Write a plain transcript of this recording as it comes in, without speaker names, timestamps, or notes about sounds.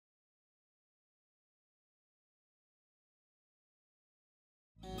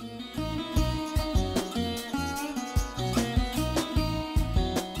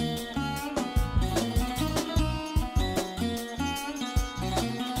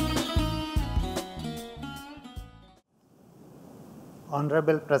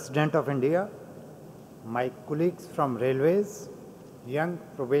Honorable President of India, my colleagues from Railways, young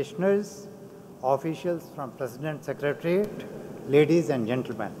probationers, officials from President Secretariat, ladies and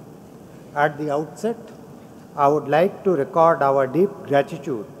gentlemen. At the outset, I would like to record our deep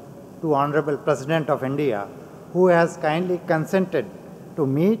gratitude to Honorable President of India, who has kindly consented to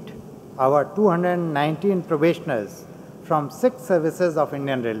meet our 219 probationers from 6 services of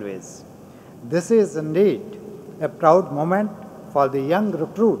Indian Railways. This is indeed a proud moment for the young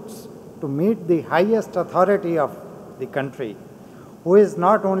recruits to meet the highest authority of the country, who is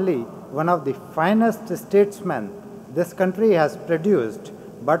not only one of the finest statesmen this country has produced,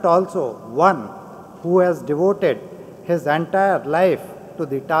 but also one who has devoted his entire life to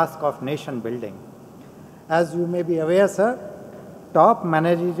the task of nation building. As you may be aware, sir, top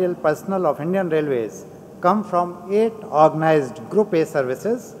managerial personnel of Indian Railways come from 8 organized Group A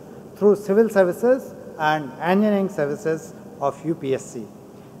services through civil services and engineering services of UPSC.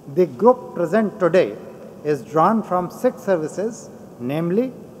 The group present today is drawn from 6 services,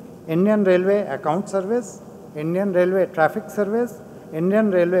 namely Indian Railway Account Service, Indian Railway Traffic Service,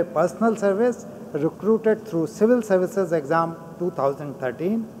 Indian Railway Personnel Service recruited through Civil Services Exam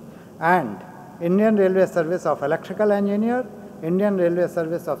 2013, and Indian Railway Service of Electrical Engineer, Indian Railway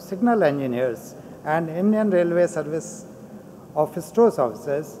Service of Signal Engineers, and Indian Railway Service of Stores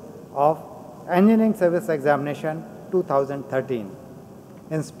Officers of Engineering Service Examination 2013.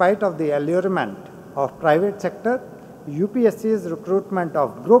 In spite of the allurement of private sector, UPSC's recruitment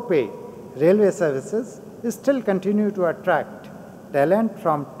of Group A railway services still continue to attract talent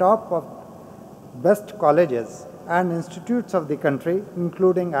from top of best colleges and institutes of the country,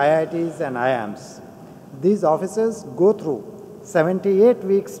 including IITs and IIMs. These officers go through 78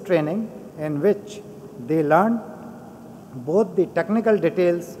 weeks training in which they learn both the technical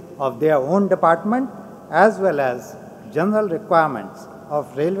details of their own department as well as general requirements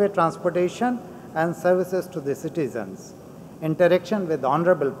of railway transportation and services to the citizens. Interaction with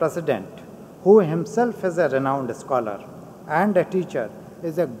Honorable President, who himself is a renowned scholar and a teacher,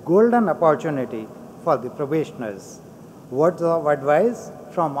 is a golden opportunity for the probationers. Words of advice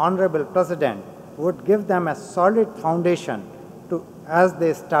from Honorable President would give them a solid foundation as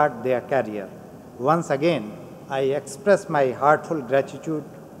they start their career. Once again, I express my heartfelt gratitude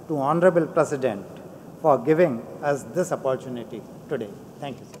to Honorable President for giving us this opportunity today.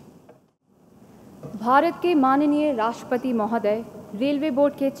 Thank you, sir. Bharat के माननीय राष्ट्रपति महोदय, railway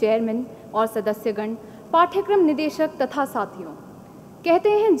board के chairman और सदस्यगण, पाठ्यक्रम निदेशक तथा साथियों, कहते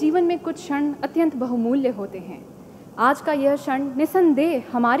हैं जीवन में कुछ क्षण अत्यंत बहुमूल्य होते हैं। आज का यह क्षण निसंदेह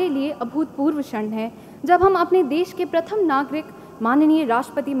हमारे लिए अभूतपूर्व क्षण है, जब हम अपने देश के प्रथम नागरिक माननीय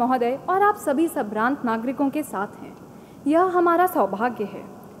राष्ट्रपति महोदय और आप सभी संभ्रांत नागरिकों के साथ हैं। यह हमारा सौभाग्य है।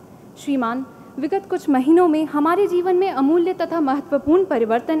 श्रीमान, विगत कुछ महीनों में हमारे जीवन में अमूल्य तथा महत्वपूर्ण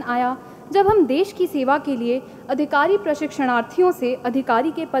परिवर्तन आया, जब हम देश की सेवा के लिए अधिकारी प्रशिक्षणार्थियों से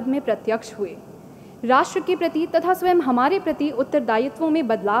अधिकारी के पद में प्रत्यक्ष हुए। राष्ट्र के प्रति तथा स्वयं हमारे प्रति उत्तरदायित्वों में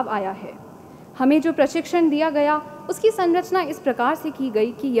बदलाव आया है। हमें जो प्रशिक्षण दिया गया, उसकी संरचना इस प्रकार से की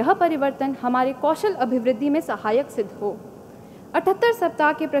गई कि यह परिवर्तन हमारे कौशल अभिवृद्धि में सहायक सिद्ध हो। 78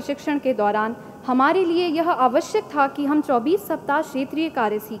 सप्ताह के प्रशिक्षण के दौरान हमारे लिए यह आवश्यक था कि हम 24 सप्ताह क्षेत्रीय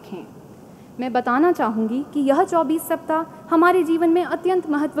कार्य सीखें। मैं बताना चाहूँगी कि यह 24 सप्ताह हमारे जीवन में अत्यंत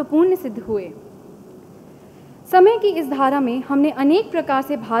महत्वपूर्ण सिद्ध हुए। समय की इस धारा में हमने अनेक प्रकार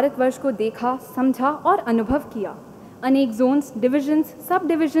से भारतवर्ष को देखा, समझा और अनुभव किया। अनेक जोन्स, डिविजन्स, सब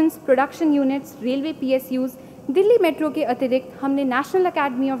divisions, production units, railway PSUs, Delhi metro के अतिरिक्त हमने national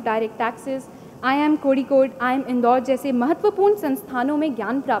academy of direct taxes, IIM Kozhikode, IIM Indore जैसे महत्वपूर्ण संस्थानों में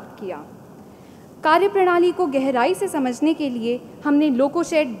ज्ञान प्राप्त किया। कार्यप्रणाली को गहराई से समझने के लिए हमने लोको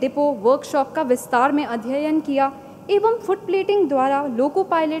शेड, डिपो, वर्कशॉप का विस्तार में अध्ययन किया एवं फुट प्लेटिंग द्वारा loco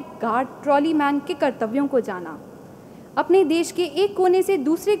pilot, guard, trolley man के कर्तव्यों को जाना। अपने देश के एक कोने से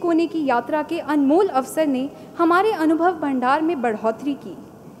दूसरे कोने की यात्रा के अनमोल अवसर ने हमारे अनुभव भंडार में बढ़ोतरी की।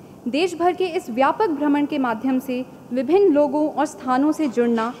 देश भर के इस व्यापक भ्रमण के माध्यम से विभिन्न लोगों और स्थानों से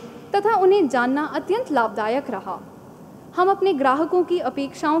जुड़ना तथा उन्हें जानना अत्यंत लाभदायक रहा। हम अपने ग्राहकों की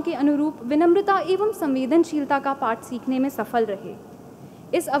अपेक्षाओं के अनुरूप विनम्रता एवं संवेदनशीलता का पाठ सीखने में सफल रहे।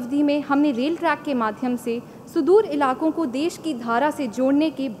 इस अवधि में हमने रेल ट्रैक के माध्यम से सुदूर इलाकों को देश की धारा से जोड़ने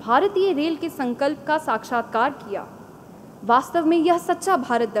के भारतीय रेल के संकल्प का साक्षात्कार किया। वास्तव में यह सच्चा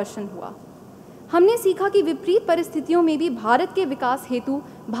भारत दर्शन हुआ। हमने सीखा कि विपरीत परिस्थितियों में भी भारत के विकास हेतु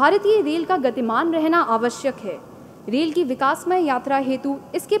भारतीय रेल का गतिमान रहना आवश्यक है। रेल की विकासमय यात्रा हेतु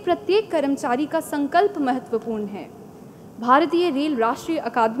इसके प्रत्येक कर्मचारी का संकल्प महत्वपूर्ण है। भारतीय रेल राष्ट्रीय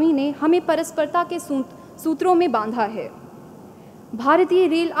अकादमी ने हमें परस्परता के सूत्रों में बांधा है। भारतीय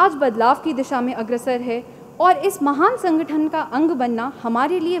रेल आज बदलाव की दिशा में अग्रसर है और इस महान संगठन का अंग बनना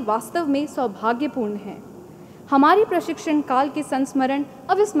हमारे लिए वास्तव में सौभाग्यपूर्ण है। हमारी प्रशिक्षण काल के संस्मरण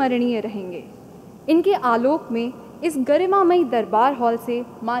अविस्मरणीय रहेंगे। इनके आलोक में इस गरिमामयी दरबार हॉल से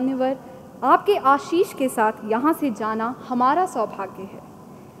मान्यवर आपके आशीष के साथ यहाँ से जाना हमारा सौभाग्य है।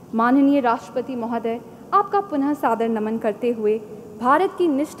 माननीय राष्ट्रपति महोदय, आपका पुनः सादर नमन करते हुए भारत की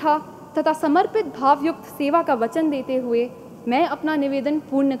निष्ठा तथा समर्पित भावयुक्त सेवा का वचन देते हुए मैं अपना निवेदन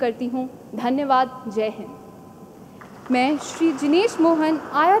पूर्ण करती हूँ। धन्यवाद। जय हिंद। मैं श्री जिनेश मोहन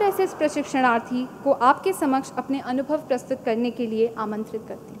IRSS प्रशिक्षणार्थी को आपके समक्ष अपने अनुभव प्रस्तुत करने के लिए आमंत्रित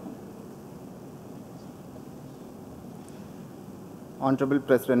करती हूँ। Honorable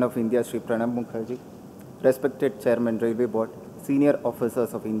President of India, Shri Pranab Mukherjee, respected Chairman Railway Board, senior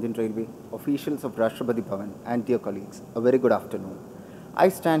officers of Indian Railway, officials of Rashtrapati Bhavan, and dear colleagues, a very good afternoon. I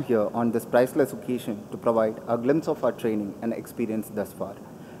stand here on this priceless occasion to provide a glimpse of our training and experience thus far.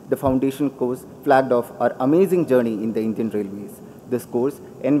 The foundation course flagged off our amazing journey in the Indian Railways. This course,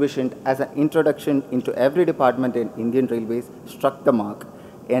 envisioned as an introduction into every department in Indian Railways, struck the mark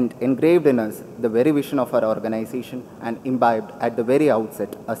and engraved in us the very vision of our organization and imbibed at the very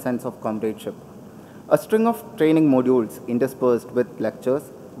outset a sense of comradeship. A string of training modules interspersed with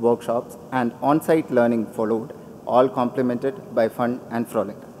lectures, workshops, and on-site learning followed, all complemented by fun and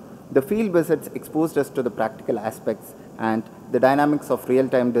frolic. The field visits exposed us to the practical aspects and the dynamics of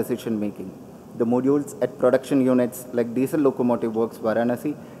real-time decision-making. The modules at production units like Diesel Locomotive Works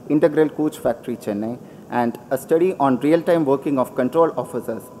Varanasi, Integral Coach Factory Chennai, and a study on real-time working of control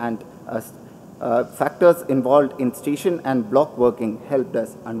officers and factors involved in station and block working helped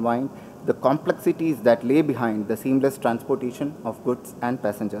us unwind the complexities that lay behind the seamless transportation of goods and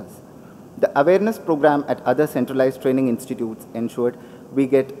passengers. The awareness program at other centralized training institutes ensured we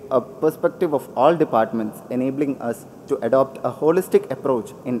get a perspective of all departments, enabling us to adopt a holistic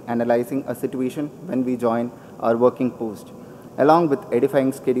approach in analyzing a situation when we join our working post. Along with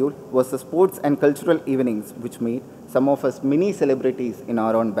edifying schedule was the sports and cultural evenings, which made some of us mini celebrities in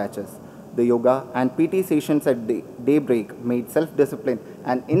our own batches. The yoga and PT sessions at daybreak made self-discipline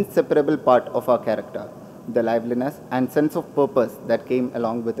an inseparable part of our character. The liveliness and sense of purpose that came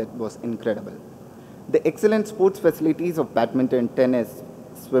along with it was incredible. The excellent sports facilities of badminton, tennis,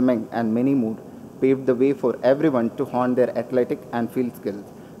 swimming, and many more paved the way for everyone to hone their athletic and field skills.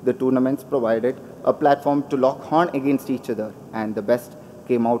 The tournaments provided a platform to lock horn against each other, and the best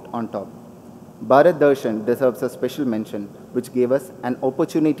came out on top. Bharat Darshan deserves a special mention, which gave us an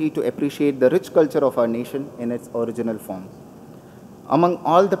opportunity to appreciate the rich culture of our nation in its original form. Among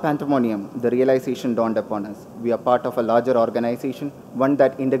all the pandemonium, the realization dawned upon us. We are part of a larger organization, one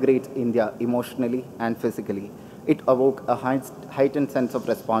that integrates India emotionally and physically. It awoke a heightened sense of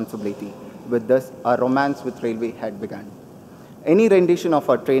responsibility. With this, our romance with railway had begun. Any rendition of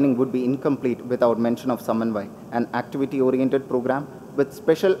our training would be incomplete without mention of Samanvai, an activity-oriented program with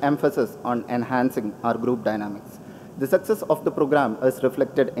special emphasis on enhancing our group dynamics. The success of the program is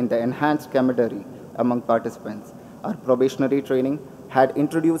reflected in the enhanced camaraderie among participants. Our probationary training had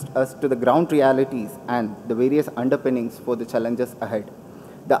introduced us to the ground realities and the various underpinnings for the challenges ahead.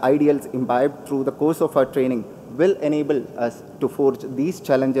 The ideals imbibed through the course of our training will enable us to forge these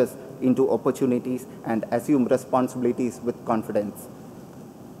challenges into opportunities and assume responsibilities with confidence.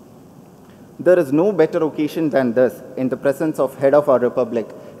 There is no better occasion than this, in the presence of Head of our Republic,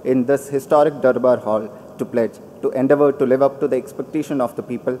 in this historic Darbar Hall, to pledge, to endeavor to live up to the expectation of the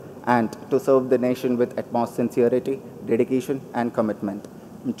people and to serve the nation with utmost sincerity, dedication, and commitment.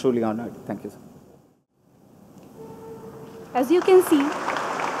 I'm truly honored. Thank you, sir. As you can see,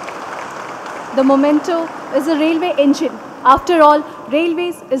 the memento is a railway engine. After all,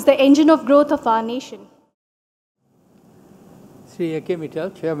 railways is the engine of growth of our nation. Sri A.K.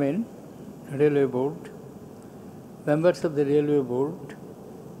 Mittal, Chairman, Railway Board, members of the Railway Board,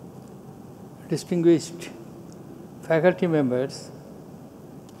 distinguished faculty members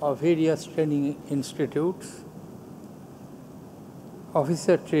of various training institutes,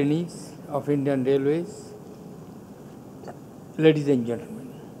 officer trainees of Indian Railways, ladies and gentlemen.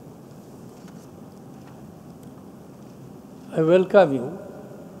 I welcome you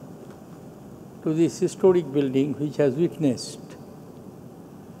to this historic building which has witnessed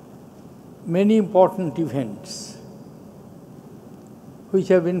many important events which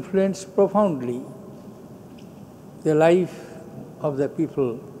have influenced profoundly the life of the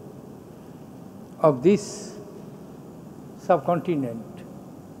people of this subcontinent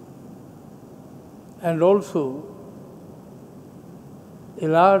and also a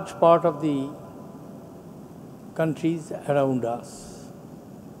large part of the countries around us.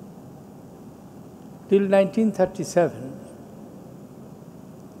 Till 1937,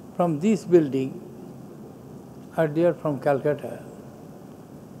 from this building, are there from Calcutta.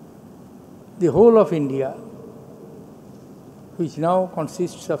 The whole of India, which now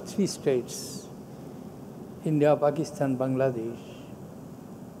consists of 3 states, India, Pakistan, Bangladesh,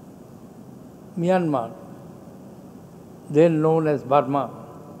 Myanmar, then known as Burma,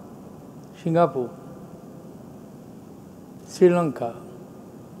 Singapore, Sri Lanka,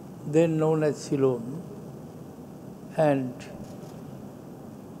 then known as Ceylon, and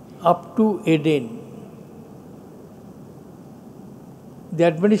up to Aden, the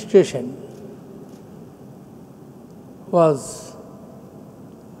administration was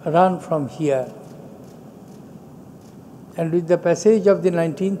run from here. And with the passage of the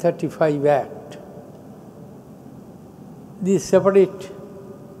 1935 Act, these separate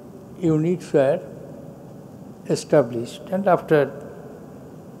units were established. And after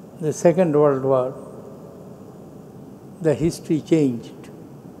the Second World War, the history changed.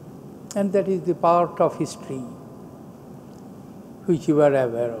 And that is the part of history which you are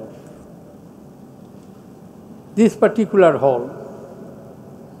aware of. This particular hall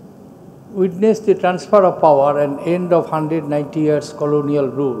witnessed the transfer of power and end of 190 years colonial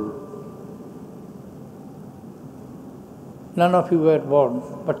rule. None of you were born,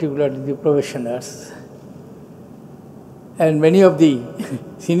 particularly the probationers, and many of the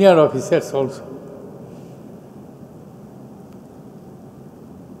senior officers also.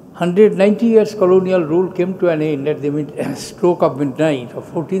 190 years colonial rule came to an end at the stroke of midnight of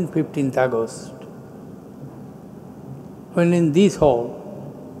 14th, 15th August, when in this hall,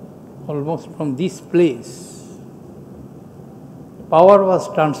 almost from this place, power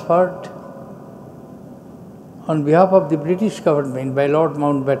was transferred on behalf of the British government by Lord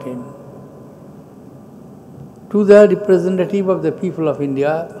Mountbatten to the representative of the people of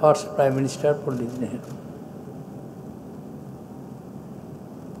India, first Prime Minister Pandit Nehru.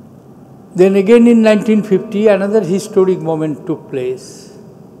 Then again in 1950, another historic moment took place,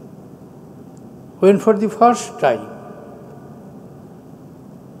 when for the first time,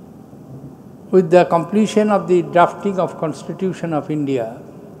 with the completion of the drafting of Constitution of India,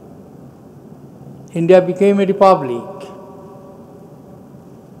 India became a republic.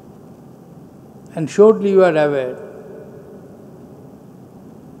 And surely you are aware,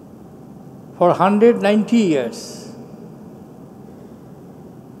 for 190 years,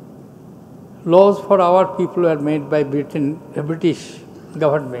 laws for our people were made by British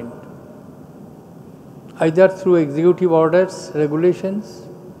government, either through executive orders, regulations,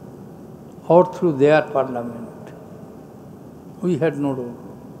 or through their parliament. We had no role.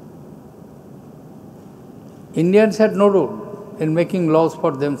 Indians had no role in making laws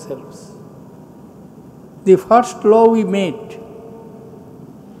for themselves. The first law we made,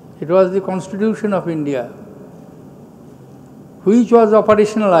 it was the Constitution of India, which was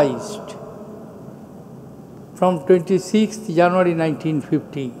operationalized from 26th January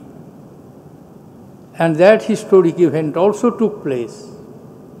 1950. And that historic event also took place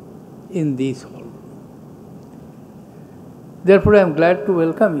in this hall. Therefore, I am glad to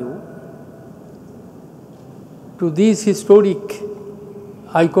welcome you to this historic,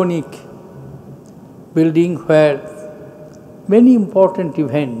 iconic building where many important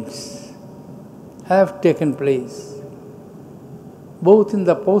events have taken place, both in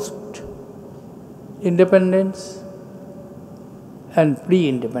the post-independence and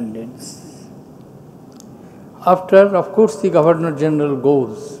pre-independence. After, of course, the Governor General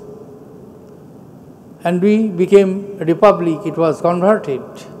goes, and we became a republic, it was converted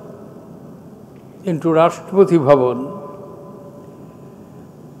into Rashtrapati Bhavan,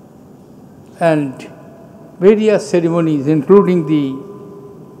 and various ceremonies, including the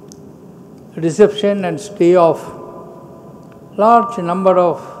reception and stay of large number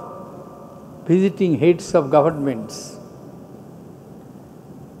of visiting heads of governments,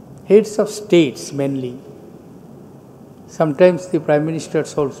 heads of states mainly, sometimes the prime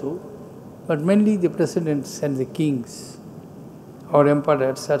ministers also, but mainly the presidents and the kings or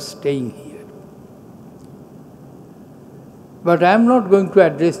emperors are staying here. But I am not going to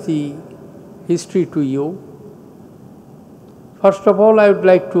address the history to you. First of all, I would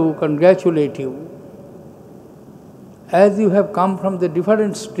like to congratulate you, as you have come from the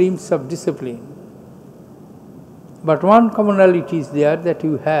different streams of discipline. But one commonality is there, that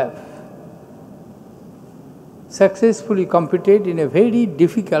you have successfully competed in a very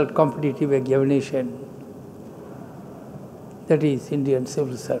difficult competitive examination, that is Indian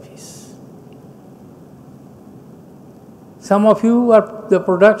Civil Service. Some of you are the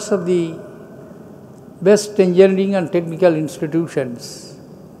products of the best engineering and technical institutions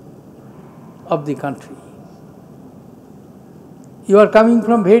of the country. You are coming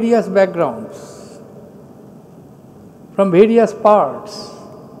from various backgrounds. from various parts,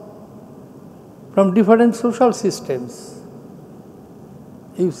 from different social systems,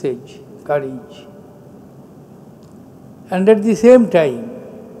 usage, courage. And at the same time,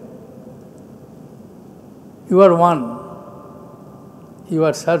 you are one. You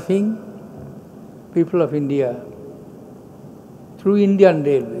are serving people of India through Indian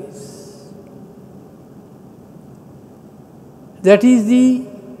Railways. That is the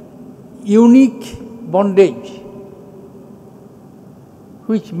unique bondage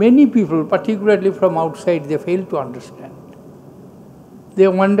which many people, particularly from outside, they fail to understand. They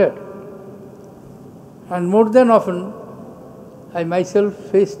wonder. And more than often, I myself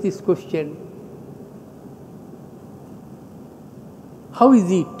face this question: how is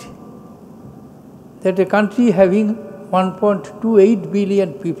it that a country having 1.28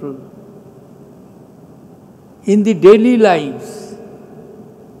 billion people, in the daily lives,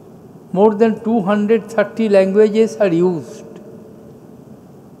 more than 230 languages are used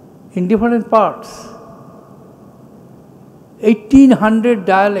in different parts, 1800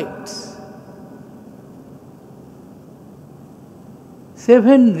 dialects,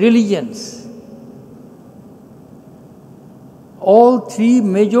 7 religions, all 3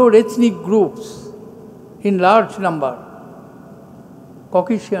 major ethnic groups in large number: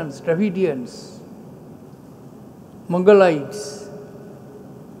 Caucasians, Dravidians, Mongolites,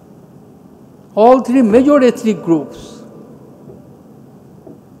 all 3 major ethnic groups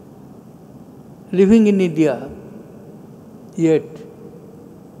living in India, yet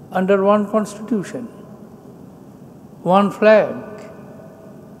under one constitution, one flag,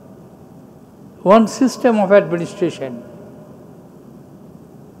 one system of administration,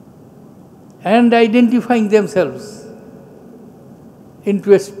 and identifying themselves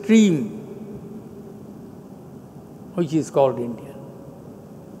into a stream which is called India.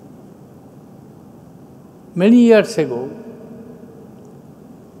 Many years ago,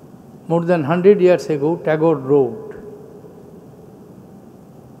 more than 100 years ago, Tagore wrote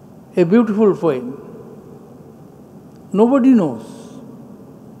a beautiful poem. Nobody knows,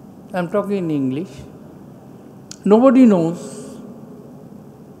 I am talking in English, nobody knows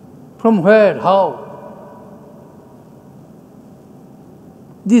from where, how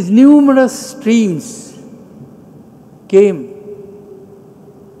these numerous streams came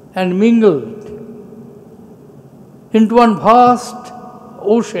and mingled into one vast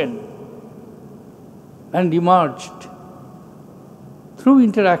ocean and emerged through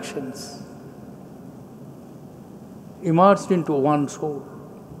interactions, emerged into one soul.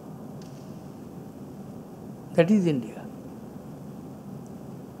 That is India.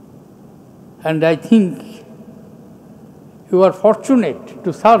 And I think you are fortunate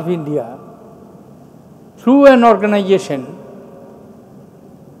to serve India through an organization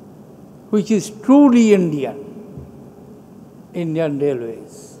which is truly Indian, Indian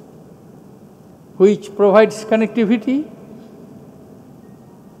Railways, which provides connectivity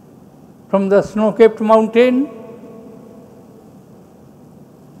from the snow-capped mountain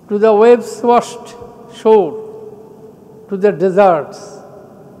to the wave-washed shore, to the deserts,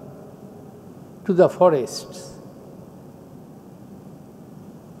 to the forests.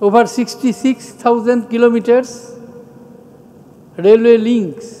 Over 66,000 kilometers railway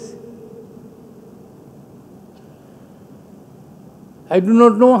links. I do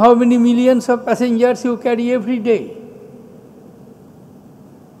not know how many millions of passengers you carry every day.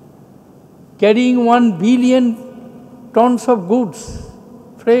 Carrying 1 billion tons of goods,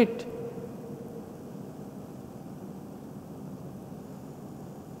 freight.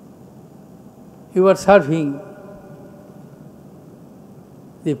 You are serving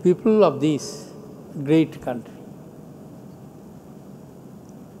the people of this great country.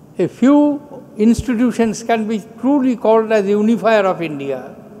 A few institutions can be truly called as the unifier of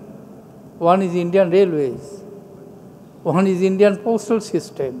India. One is Indian Railways, one is Indian Postal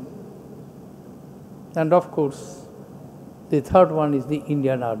System, and of course, the third one is the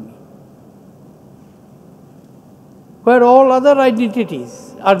Indian Army, where all other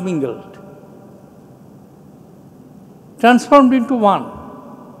identities are mingled, transformed into one.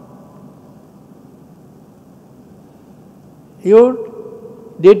 Your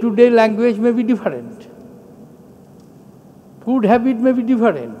day-to-day language may be different, food habit may be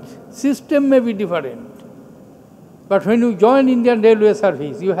different, system may be different. But when you join Indian Railway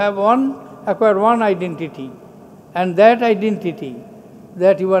Service, you have acquire one identity, and that identity,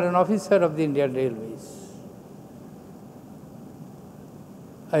 that you are an officer of the Indian Railways.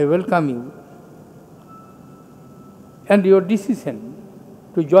 I welcome you and your decision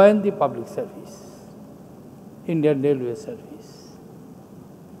to join the public service, Indian Railway Service.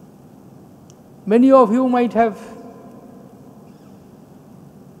 Many of you might have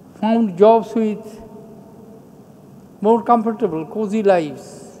found jobs with more comfortable, cozy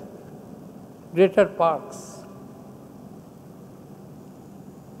lives, greater parks.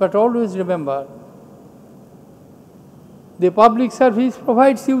 But always remember, the public service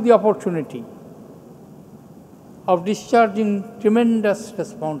provides you the opportunity of discharging tremendous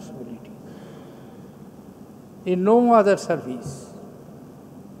responsibility. In no other service,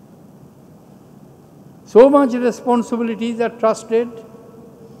 so much responsibilities are trusted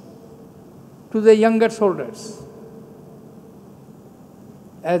to the younger soldiers.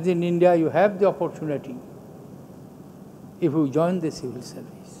 As in India, you have the opportunity if you join the civil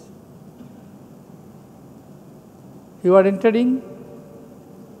service. You are entering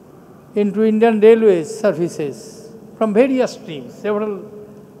into Indian Railways services from various streams. Several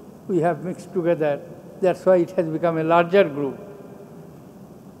we have mixed together. That's why it has become a larger group.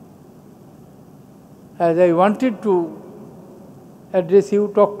 As I wanted to address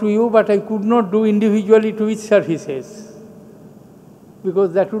you, talk to you, but I could not do individually to each services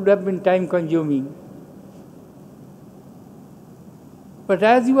because that would have been time consuming. But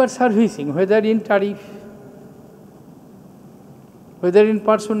as you are servicing, whether in tariff, whether in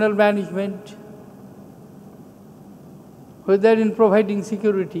personnel management, whether in providing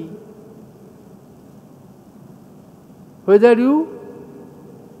security, whether you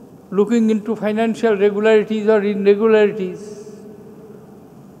looking into financial regularities or irregularities.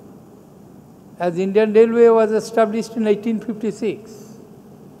 As Indian Railway was established in 1856,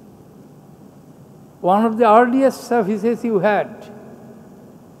 one of the earliest services you had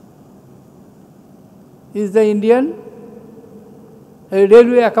is the Indian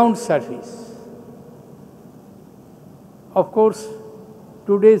Railway Account Service. Of course,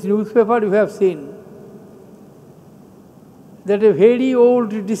 today's newspaper you have seen that a very old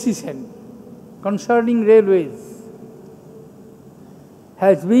decision concerning railways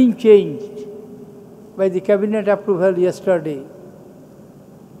has been changed by the cabinet approval yesterday.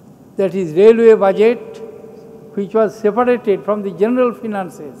 That is railway budget, which was separated from the general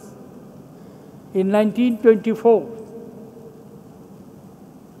finances in 1924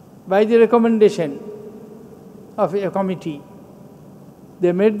 by the recommendation of a committee.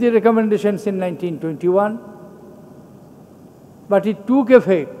 They made the recommendations in 1921, but it took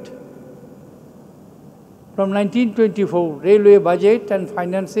effect from 1924. Railway budget and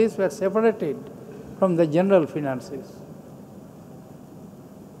finances were separated from the general finances.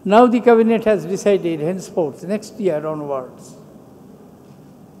 Now the cabinet has decided henceforth, next year onwards,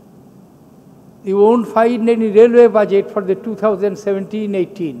 you won't find any railway budget for the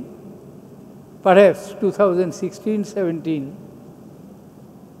 2017-18. Perhaps 2016-17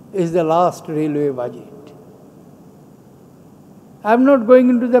 is the last railway budget. I am not going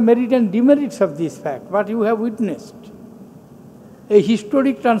into the merit and demerits of this fact, but you have witnessed a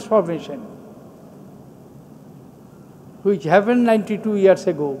historic transformation which happened 92 years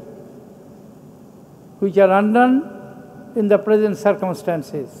ago, which are undone in the present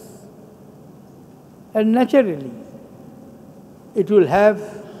circumstances. And naturally, it will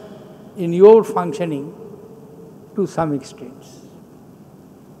have in your functioning to some extent.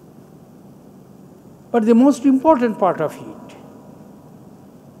 But the most important part of it,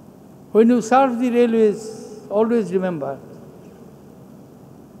 when you serve the railways, always remember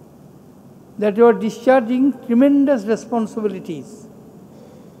that you are discharging tremendous responsibilities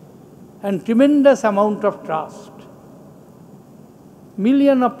and tremendous amount of trust.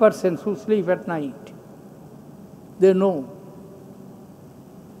 Millions of persons who sleep at night, they know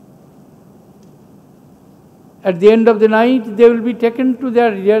at the end of the night they will be taken to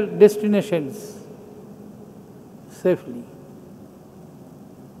their real destinations safely.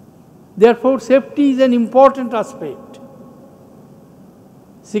 Therefore, safety is an important aspect.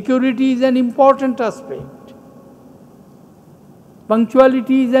 Security is an important aspect.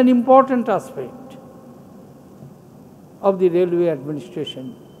 Punctuality is an important aspect of the railway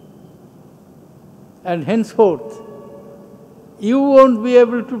administration. And henceforth, you won't be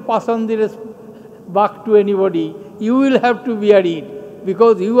able to pass on the buck to anybody. You will have to bear it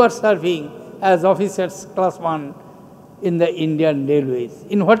because you are serving as officers class 1 in the Indian Railways,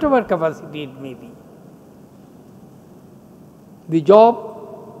 in whatever capacity it may be. The job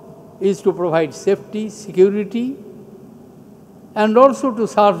is to provide safety, security, and also to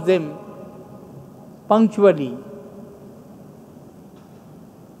serve them punctually.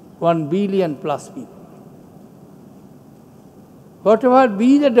 1 billion plus people. Whatever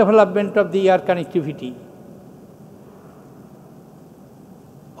be the development of the air connectivity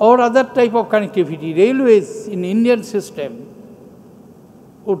or other type of connectivity, railways in Indian system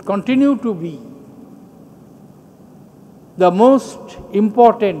would continue to be the most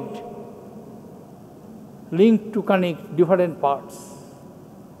important link to connect different parts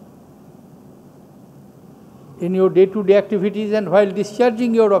in your day-to-day activities and while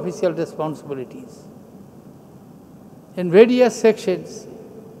discharging your official responsibilities. In various sections,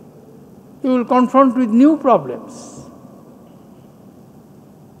 you will confront with new problems,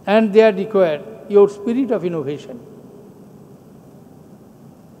 and they are required your spirit of innovation.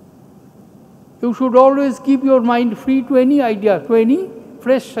 You should always keep your mind free to any idea, to any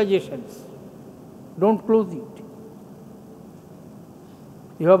fresh suggestions. Don't close it.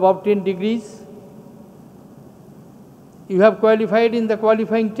 You have obtained degrees. You have qualified in the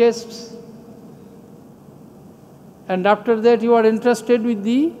qualifying tests. And after that you are entrusted with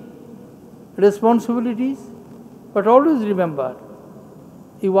the responsibilities. But always remember,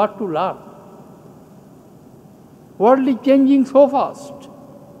 you ought to learn. World is changing so fast.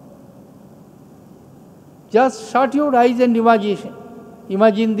 Just shut your eyes and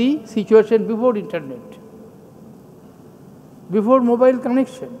imagine the situation before internet, before mobile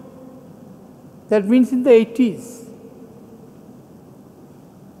connection. That means in the 80s.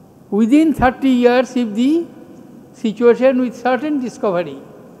 Within 30 years, if the situation with certain discovery,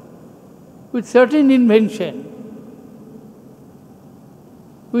 with certain invention,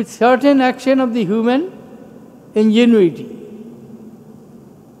 with certain action of the human ingenuity,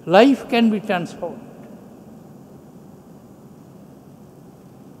 life can be transformed.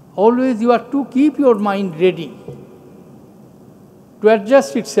 Always you are to keep your mind ready to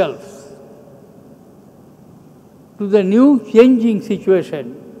adjust itself to the new changing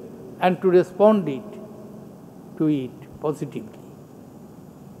situation and to respond to it positively.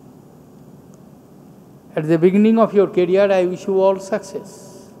 At the beginning of your career, I wish you all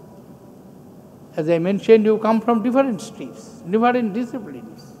success. As I mentioned, you come from different streams, different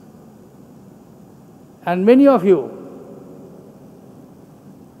disciplines. And many of you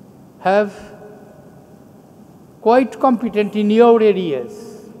have quite competent in your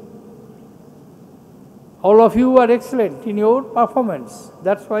areas. All of you are excellent in your performance.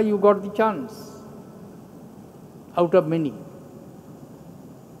 That's why you got the chance out of many.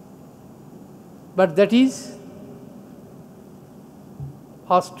 But that is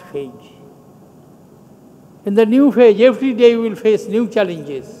first phase. In the new phase, every day you will face new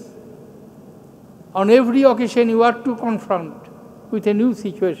challenges. On every occasion you are to confront with a new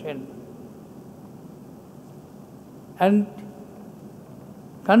situation. And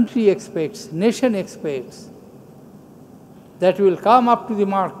country expects, nation expects that you will come up to the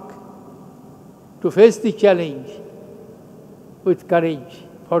mark to face the challenge with courage,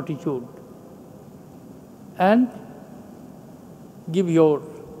 fortitude, and give your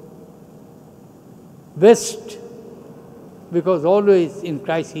best, because always in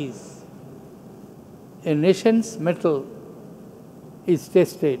crisis, a nation's mettle is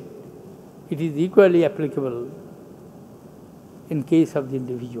tested. It is equally applicable in case of the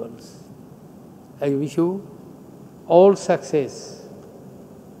individuals. I wish you all success.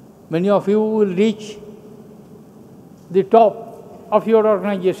 Many of you will reach the top of your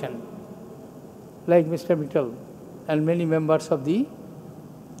organization, like Mr. Mittal and many members of the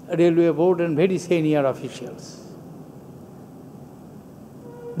Railway Board and very senior officials.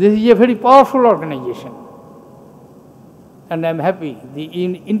 This is a very powerful organization, and I am happy the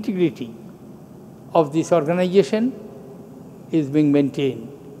integrity of this organization is being maintained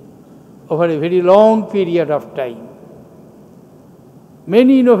over a very long period of time.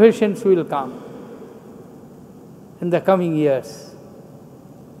 Many innovations will come in the coming years,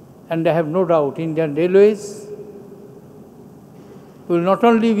 and I have no doubt Indian Railways will not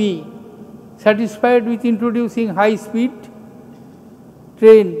only be satisfied with introducing high-speed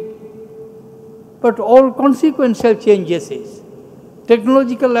train, but all consequential changes,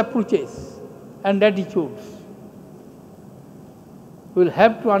 technological approaches and attitudes will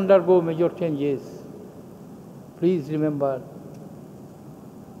have to undergo major changes. Please remember,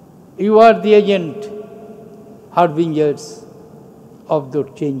 you are the agent, harbingers of those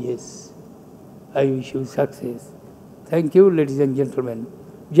changes. I wish you success. Thank you, ladies and gentlemen.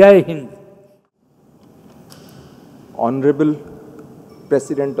 Jai Hind. Honorable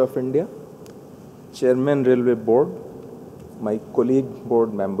President of India, Chairman Railway Board, my colleague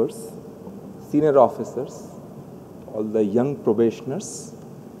board members, senior officers, all the young probationers,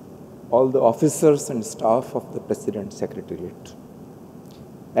 all the officers and staff of the President's Secretariat.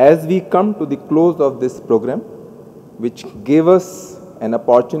 As we come to the close of this program, which gave us an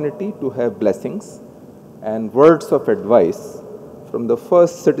opportunity to have blessings and words of advice from the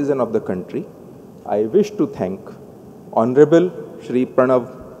first citizen of the country, I wish to thank Honorable Shri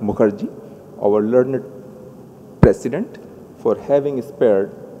Pranab Mukherjee, our learned President for having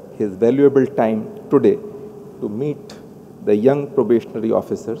spared his valuable time today to meet the young probationary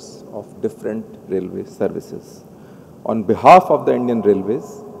officers of different railway services. On behalf of the Indian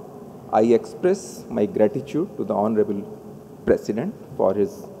Railways, I express my gratitude to the Honorable President for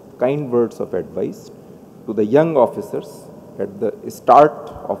his kind words of advice to the young officers at the start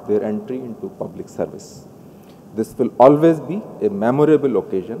of their entry into public service. This will always be a memorable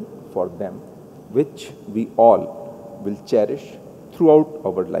occasion for them, which we all will cherish throughout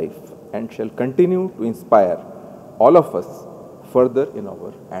our life and shall continue to inspire all of us further in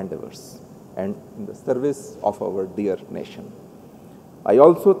our endeavors and in the service of our dear nation. I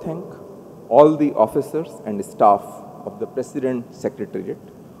also thank all the officers and staff of the President Secretariat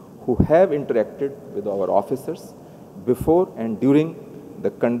who have interacted with our officers before and during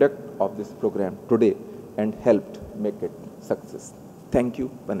the conduct of this program today and helped make it success. Thank you,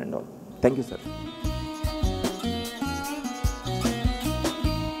 one and all. Thank you, sir.